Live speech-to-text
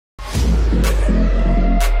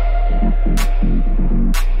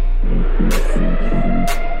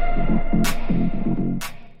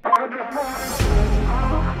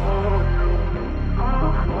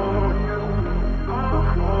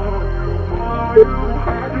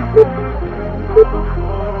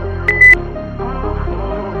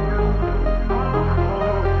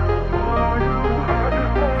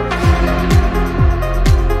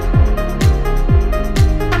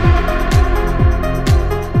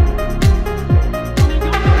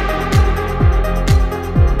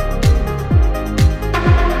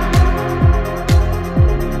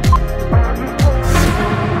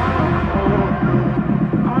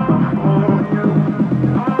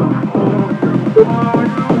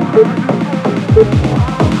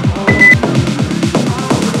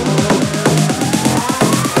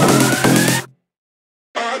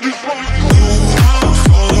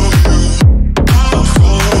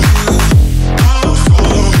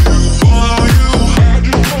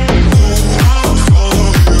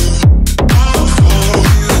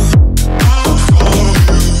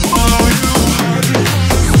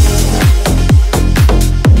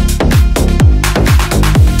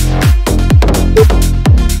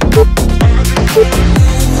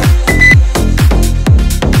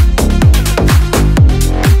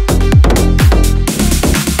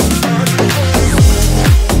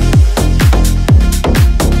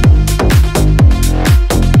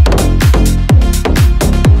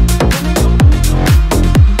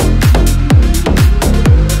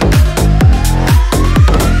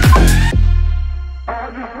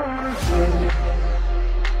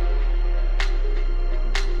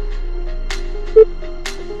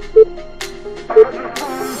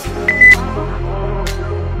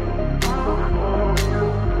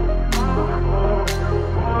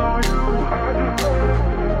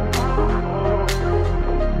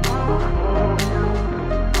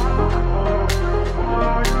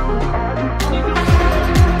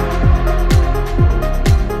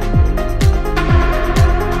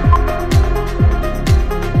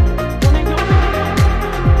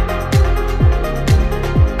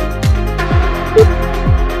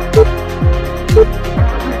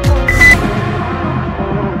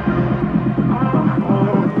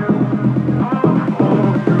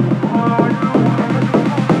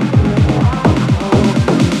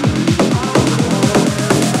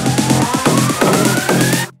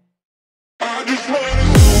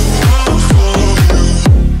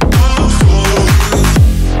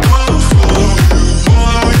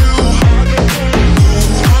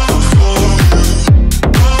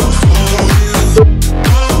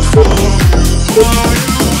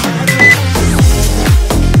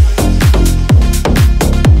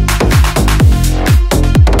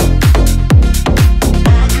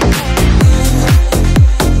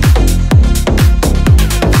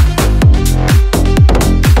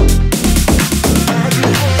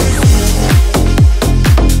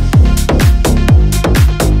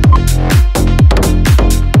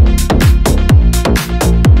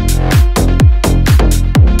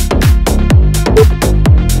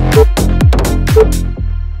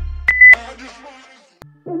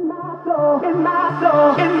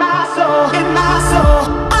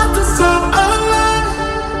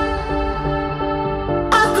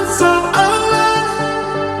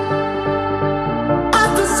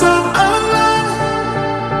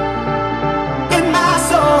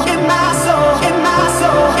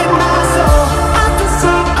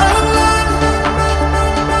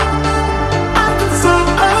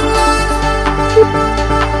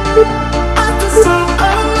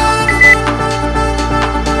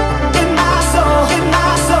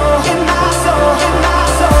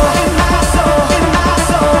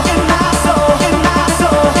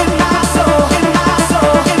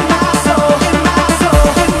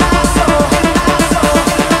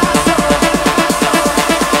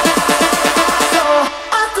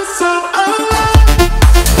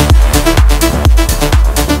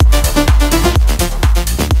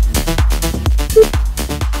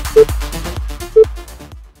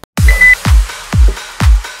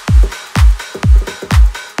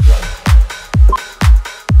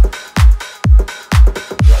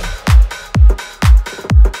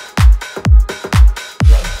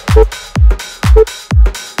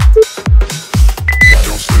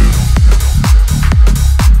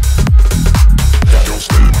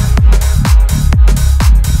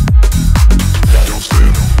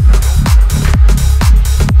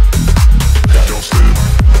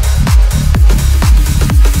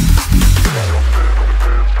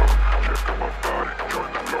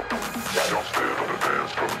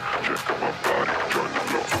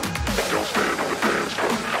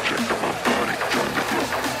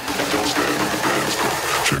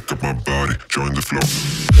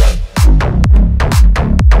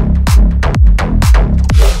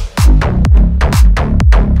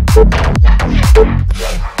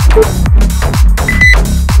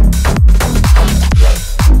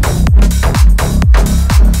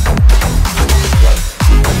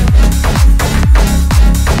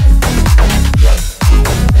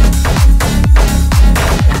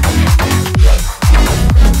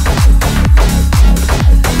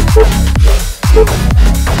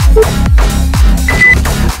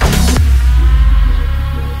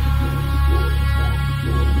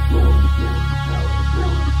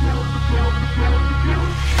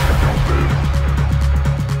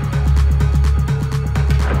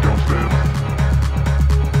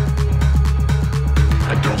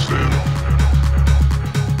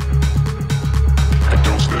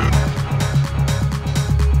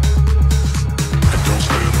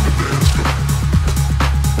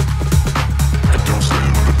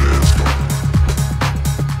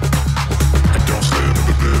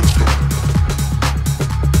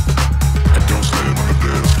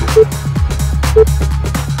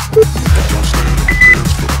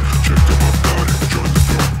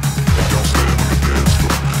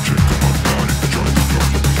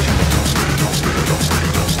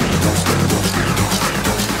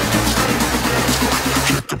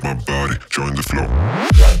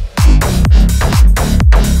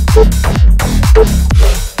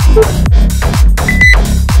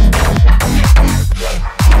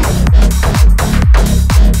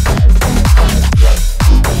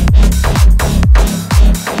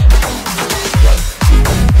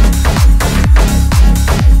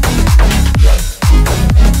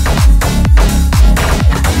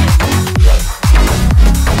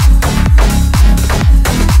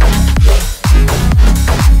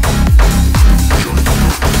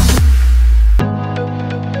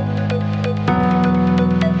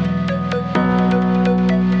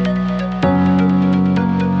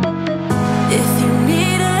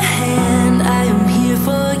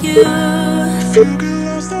do. If you get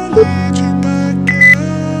lost, I'll lead you back,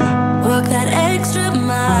 yeah. Walk that extra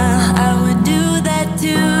mile, I would do that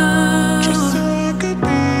too. Just so I could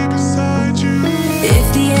be beside you. If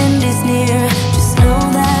the end is near, just know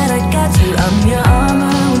that I got you. I'm your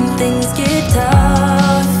armor when things get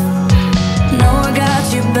tough. Know I got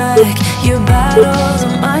your back, your battles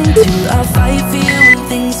are mine too. I'll fight for you when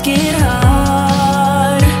things get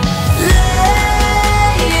hard.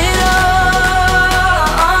 Lay it all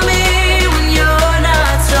on me when you're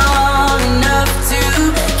not strong enough to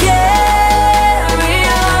carry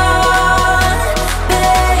on.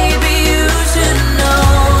 Baby, you should know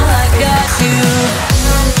I got you.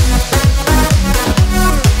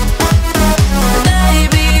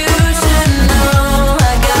 Baby, you should know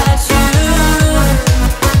I got you.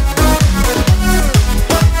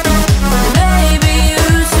 Baby, you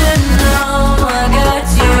should know I got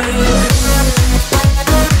you.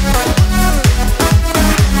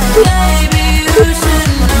 Baby, you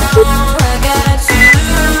should know I got you.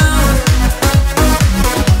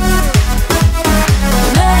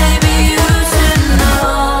 Baby, you should know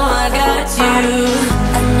I got you.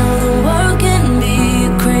 I know the world can be a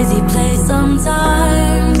crazy place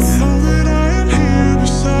sometimes. Know that I am here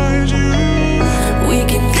beside you. We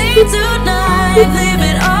can leave tonight, leave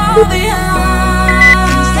it all behind.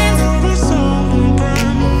 Start with something brand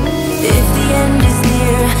new. If the end is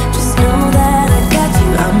near, just know that I got you.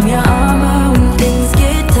 I'm your armor when things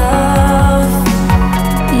get tough.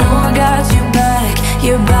 Know I got you back,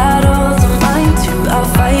 your battles are mine too. I'll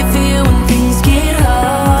fight for you when things get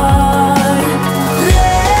hard.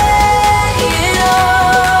 Lay it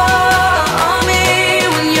all on me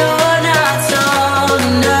when you're not strong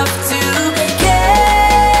enough to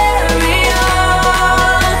carry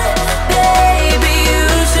on.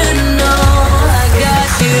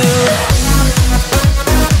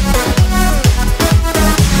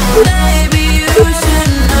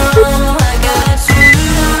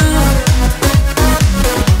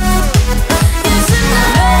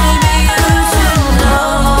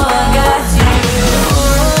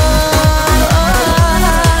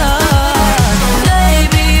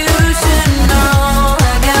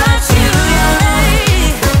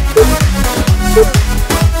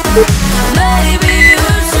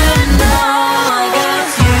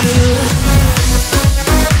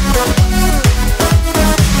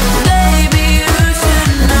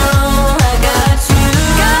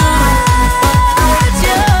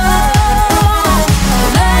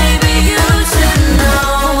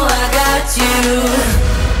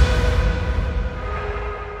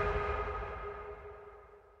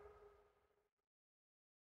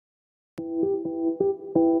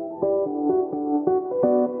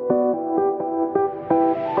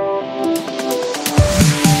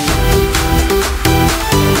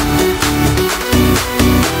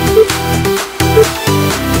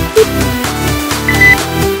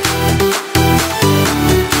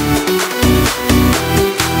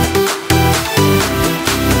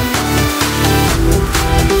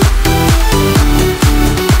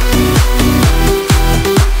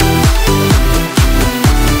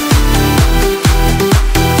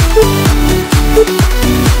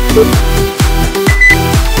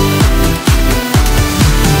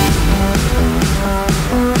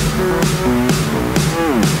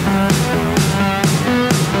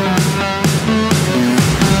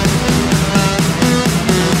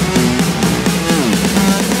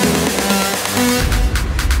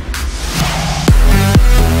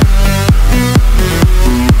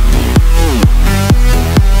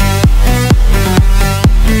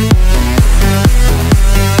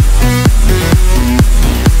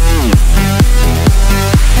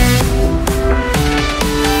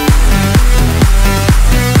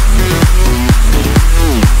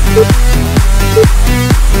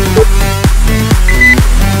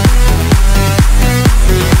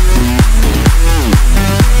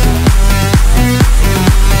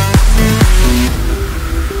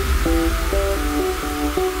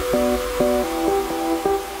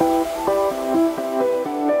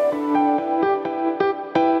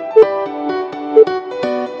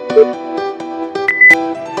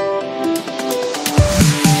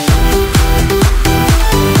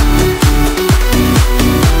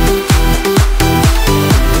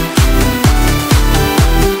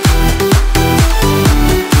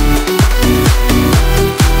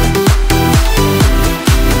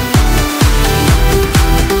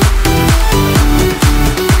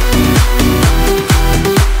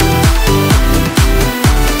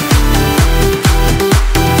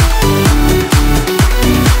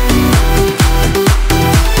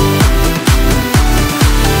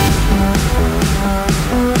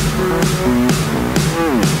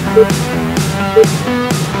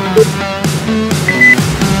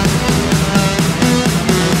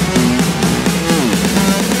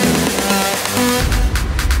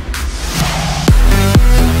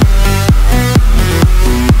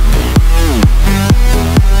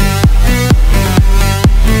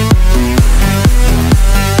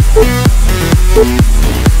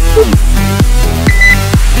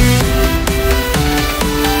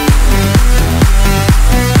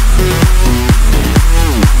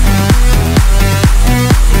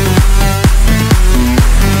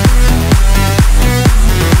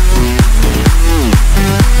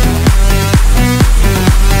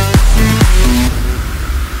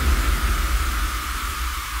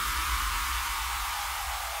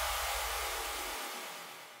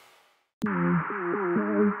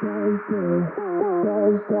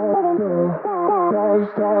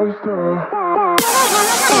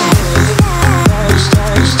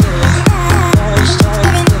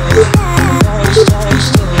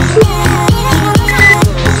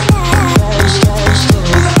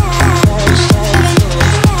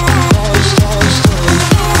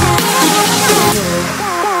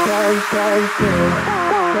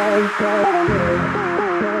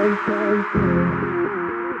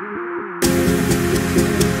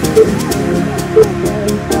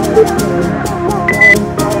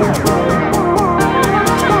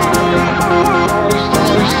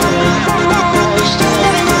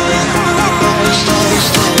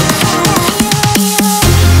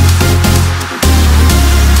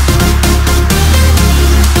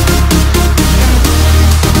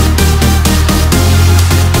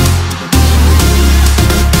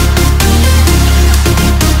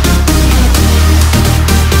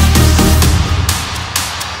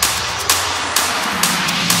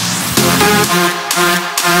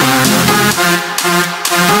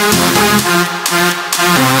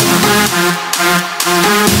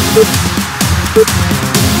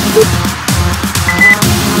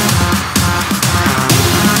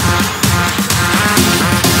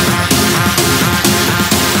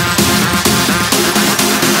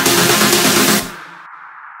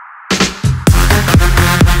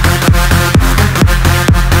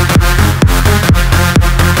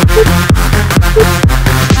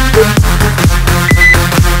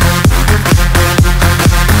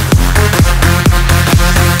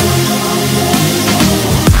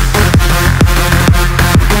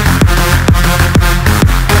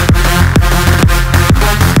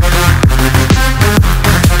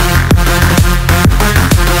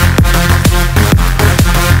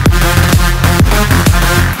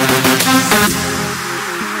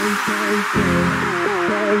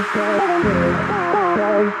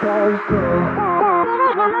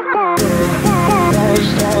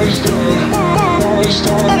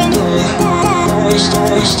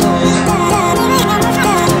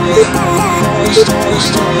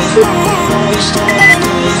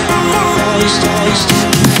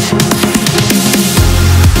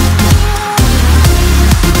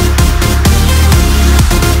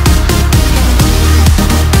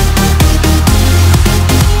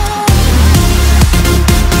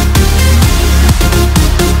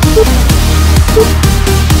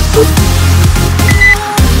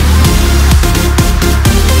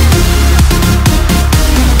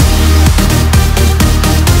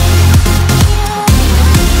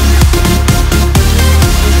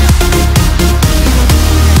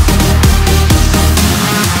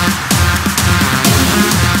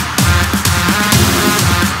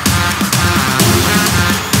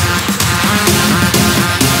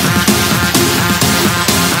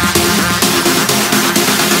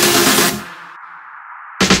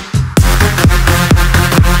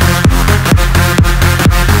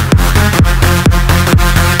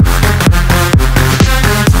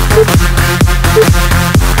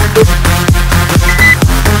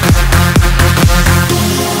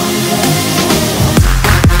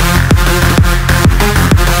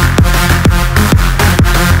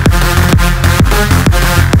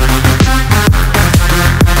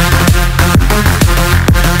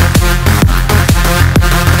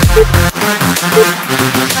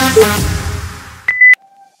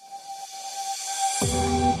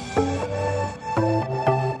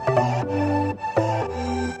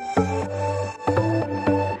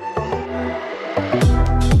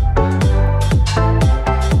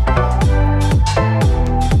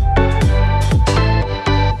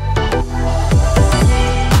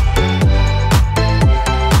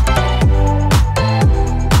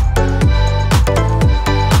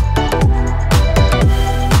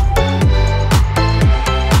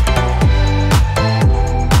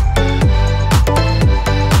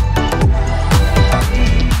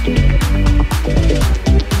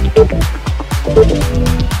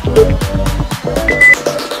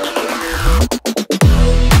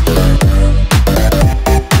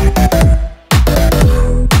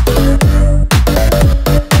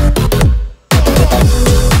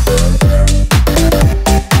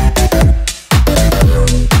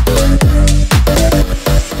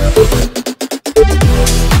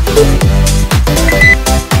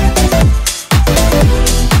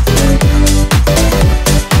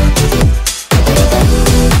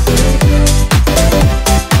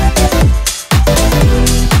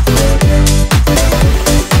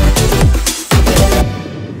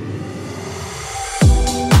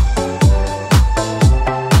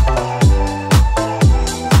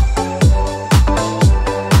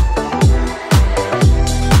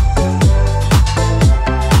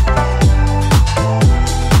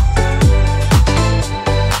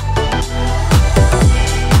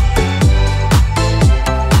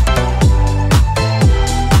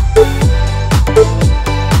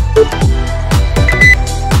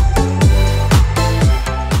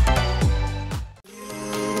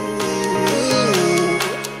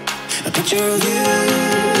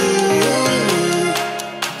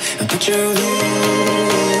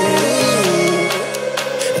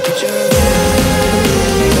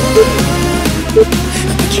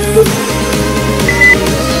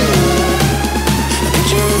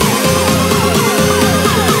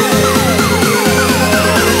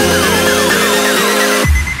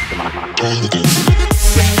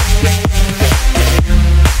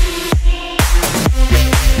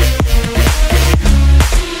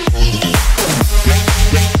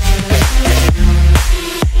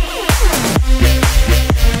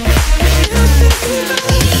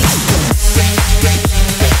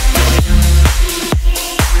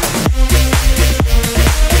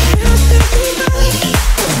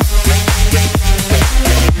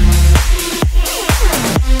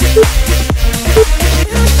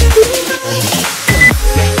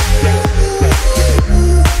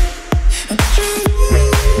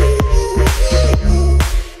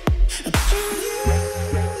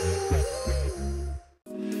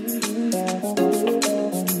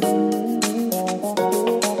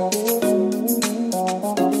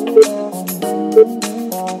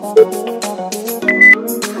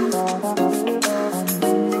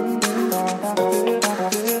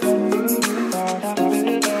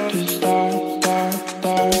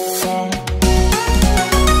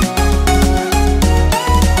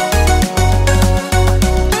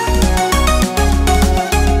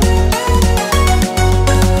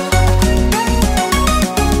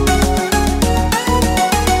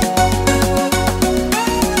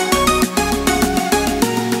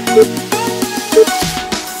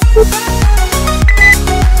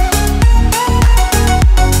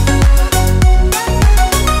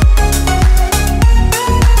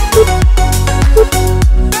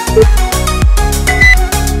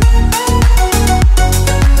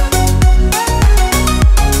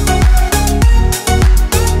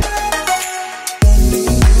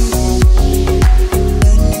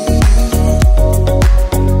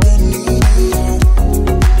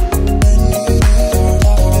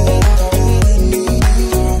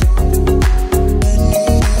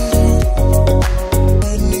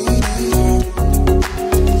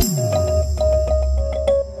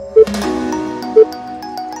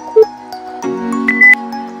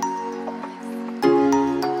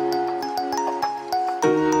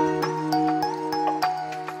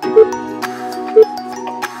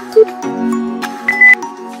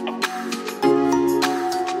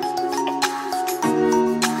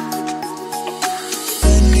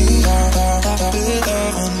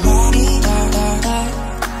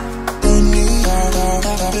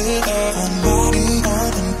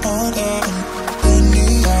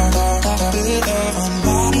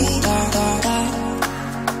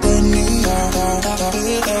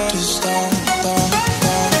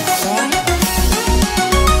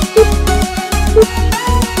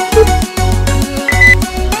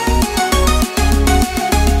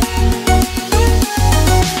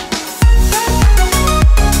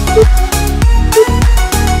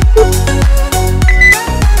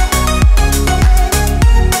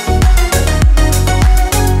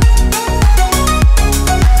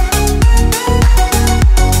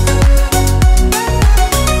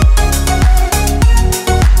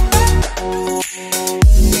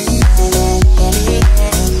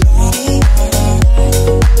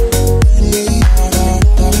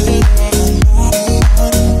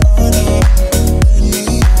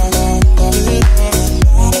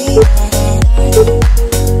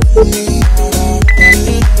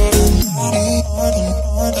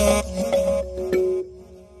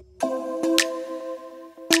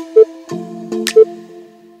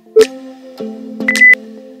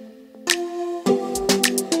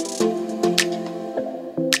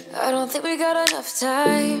 I don't think we got enough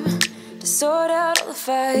time to sort out all the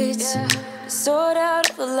fights, to sort out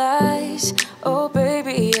all the lies. Oh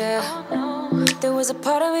baby, yeah. There was a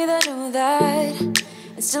part of me that knew that,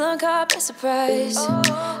 and still I'm caught by surprise.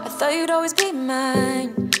 I thought you'd always be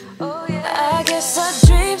mine. I guess our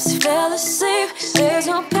dreams fell asleep. There's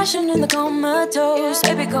no passion in the comatose.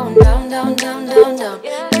 Baby going down, down, down, down, down.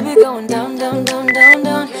 Baby going down, down, down, down,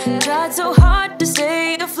 down. Tried so hard to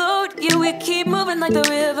stay afloat. Yeah, we keep moving like the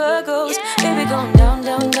river goes. Baby going down,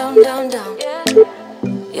 down, down, down, down.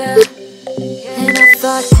 Yeah. And I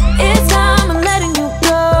thought, it's time I'm letting you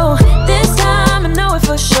go. This time I know it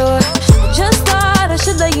for sure. Just thought I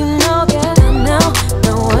should let you know. Yeah, now,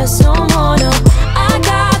 no words no more, no. I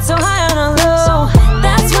got so high on a low.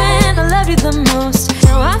 That's when I loved you the most.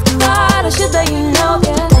 Now I thought I should let you know.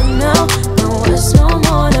 Yeah, now, no words no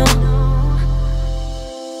more, no.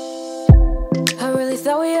 I really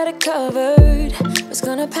thought we had it covered. Was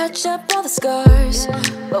gonna patch up all the scars,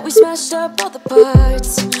 but we smashed up all the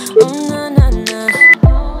parts. Oh na na na.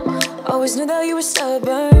 Always knew that you were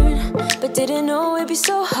stubborn, but didn't know it'd be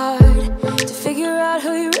so hard to figure out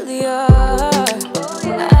who you really are.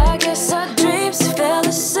 I guess our dreams fell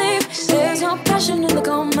asleep. There's no passion in the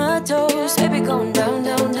comatose. Baby going down,